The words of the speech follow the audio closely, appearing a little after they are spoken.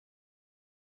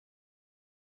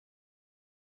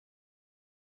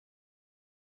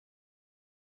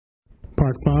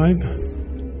Part 5,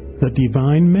 The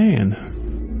Divine Man.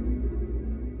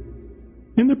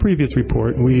 In the previous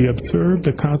report, we observed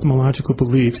the cosmological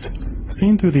beliefs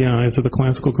seen through the eyes of the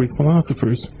classical Greek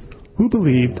philosophers, who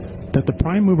believed that the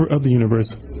prime mover of the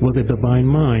universe was a divine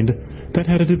mind that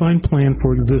had a divine plan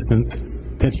for existence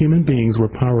that human beings were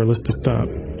powerless to stop.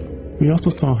 We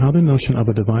also saw how the notion of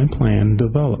a divine plan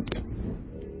developed,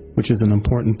 which is an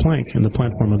important plank in the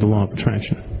platform of the law of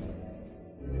attraction.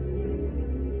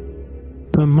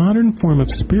 The modern form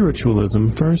of spiritualism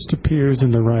first appears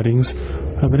in the writings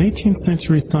of an 18th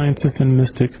century scientist and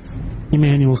mystic,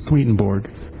 Emanuel Swedenborg,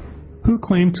 who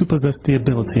claimed to possess the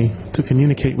ability to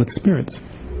communicate with spirits.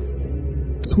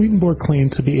 Swedenborg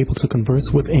claimed to be able to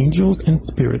converse with angels and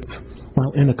spirits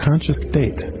while in a conscious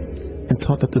state, and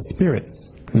taught that the spirit,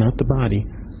 not the body,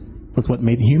 was what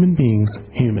made human beings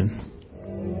human.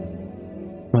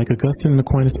 Like Augustine and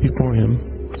Aquinas before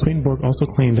him, Swedenborg also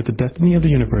claimed that the destiny of the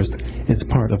universe is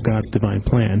part of God's divine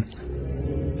plan.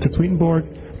 To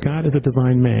Swedenborg, God is a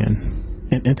divine man,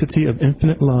 an entity of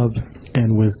infinite love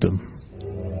and wisdom.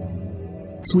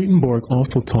 Swedenborg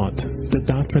also taught the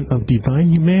doctrine of divine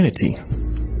humanity.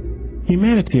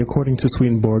 Humanity, according to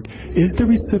Swedenborg, is the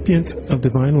recipient of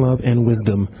divine love and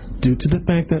wisdom due to the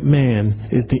fact that man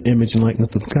is the image and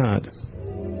likeness of God.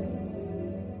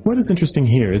 What is interesting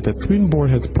here is that Swedenborg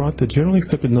has brought the generally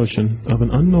accepted notion of an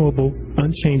unknowable,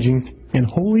 unchanging, and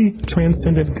wholly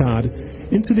transcendent God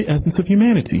into the essence of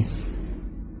humanity.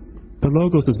 The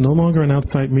Logos is no longer an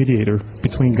outside mediator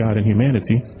between God and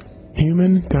humanity.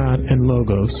 Human, God, and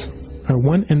Logos are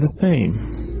one and the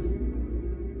same.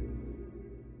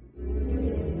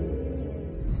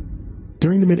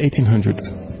 During the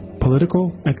mid-1800s,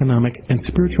 political, economic, and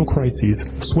spiritual crises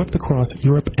swept across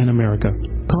Europe and America,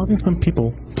 causing some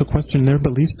people to question their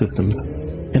belief systems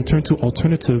and turn to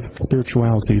alternative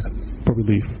spiritualities for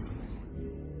relief.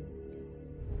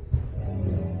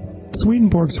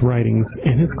 Swedenborg's writings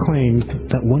and his claims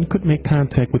that one could make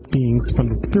contact with beings from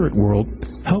the spirit world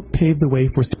helped pave the way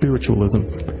for spiritualism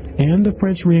and the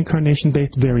French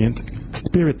reincarnation-based variant,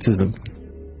 Spiritism.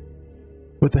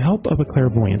 With the help of a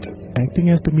clairvoyant acting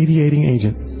as the mediating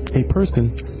agent, a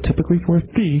person, typically for a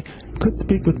fee, could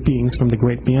speak with beings from the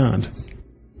great beyond.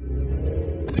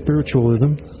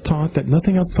 Spiritualism taught that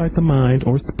nothing outside the mind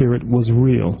or spirit was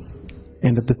real,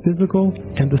 and that the physical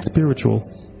and the spiritual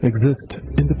exist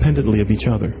independently of each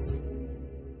other.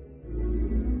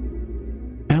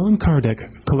 Allan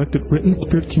Kardec collected written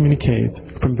spirit communiques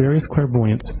from various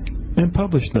clairvoyants and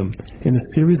published them in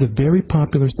a series of very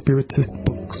popular spiritist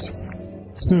books.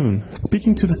 Soon,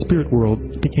 speaking to the spirit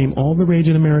world became all the rage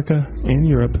in America and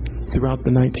Europe throughout the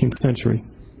 19th century.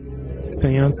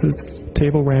 Seances,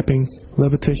 table rapping,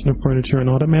 levitation of furniture, and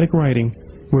automatic writing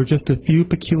were just a few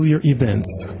peculiar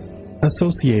events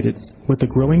associated with the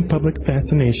growing public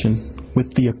fascination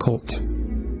with the occult.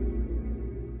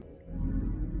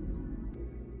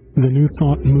 The New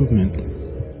Thought Movement.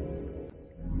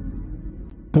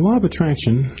 The law of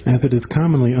attraction, as it is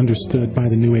commonly understood by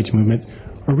the New Age movement,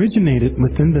 originated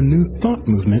within the New Thought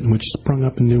movement, which sprung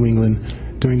up in New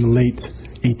England during the late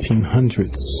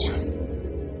 1800s.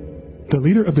 The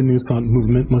leader of the New Thought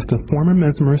movement was the former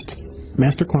mesmerist,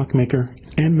 master clockmaker,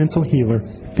 and mental healer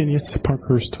Phineas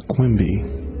Parkhurst Quimby.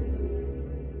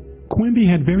 Quimby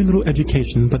had very little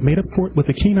education, but made up for it with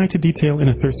a keen eye to detail and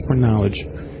a thirst for knowledge.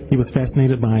 He was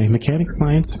fascinated by mechanic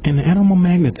science and animal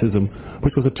magnetism,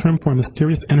 which was a term for a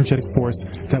mysterious energetic force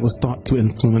that was thought to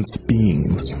influence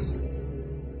beings.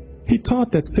 He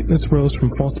taught that sickness rose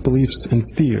from false beliefs and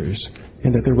fears,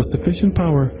 and that there was sufficient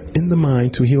power in the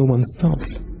mind to heal oneself.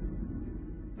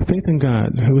 Faith in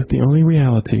God, who is the only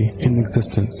reality in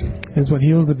existence, is what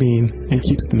heals the being and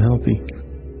keeps them healthy.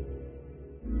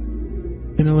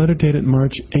 In a letter dated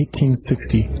March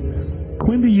 1860,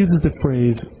 Quimby uses the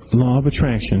phrase law of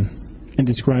attraction in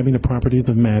describing the properties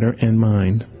of matter and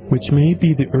mind, which may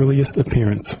be the earliest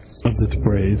appearance of this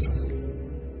phrase.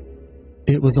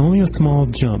 It was only a small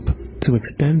jump to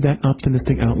extend that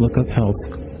optimistic outlook of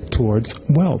health towards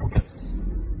wealth.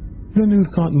 The New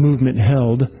Thought movement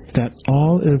held that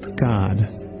all is God,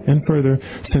 and further,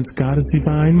 since God is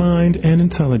divine mind and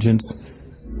intelligence,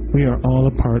 we are all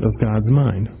a part of God's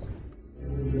mind.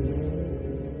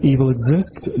 Evil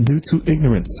exists due to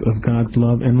ignorance of God's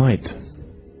love and light.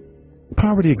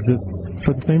 Poverty exists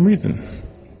for the same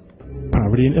reason.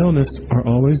 Poverty and illness are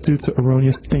always due to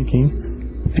erroneous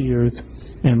thinking, fears,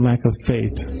 and lack of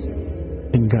faith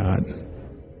in God.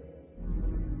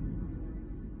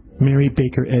 Mary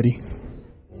Baker Eddy.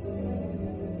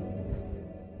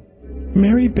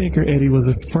 Mary Baker Eddy was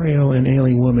a frail and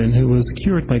ailing woman who was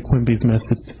cured by Quimby's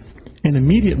methods and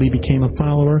immediately became a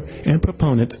follower and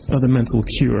proponent of the mental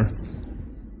cure.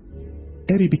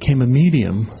 Eddie became a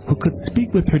medium who could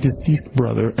speak with her deceased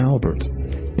brother, Albert,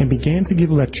 and began to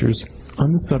give lectures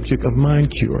on the subject of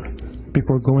mind cure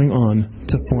before going on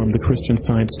to form the Christian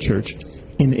Science Church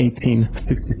in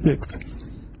 1866.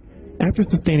 After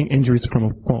sustaining injuries from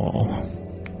a fall,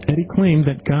 Eddie claimed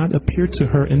that God appeared to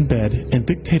her in bed and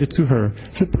dictated to her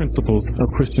the principles of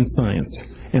Christian Science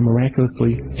and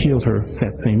miraculously healed her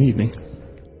that same evening.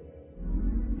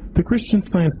 The Christian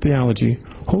Science theology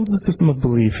holds a system of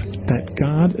belief that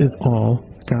God is all,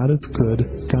 God is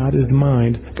good, God is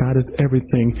mind, God is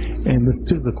everything, and the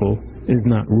physical is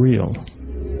not real.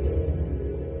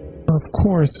 Of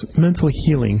course, mental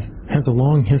healing has a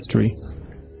long history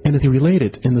and is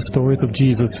related in the stories of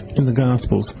Jesus in the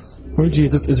Gospels, where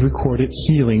Jesus is recorded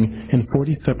healing in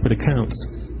 40 separate accounts.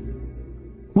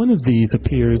 One of these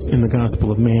appears in the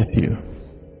Gospel of Matthew.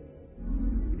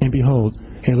 And behold,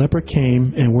 a leper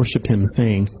came and worshipped him,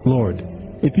 saying, "Lord,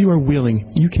 if you are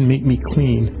willing, you can make me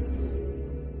clean."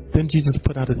 Then Jesus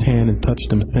put out his hand and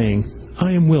touched him, saying,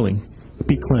 "I am willing,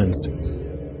 be cleansed."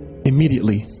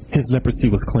 Immediately, his leprosy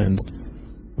was cleansed.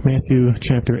 Matthew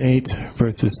chapter 8,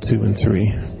 verses 2 and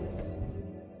 3.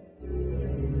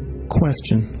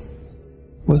 Question: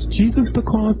 was Jesus the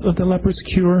cause of the leper's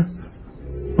cure,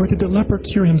 or did the leper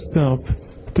cure himself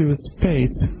through his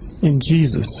faith in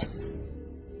Jesus?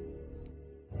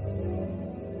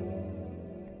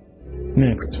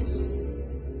 Next,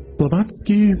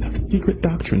 Blavatsky's secret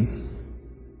doctrine.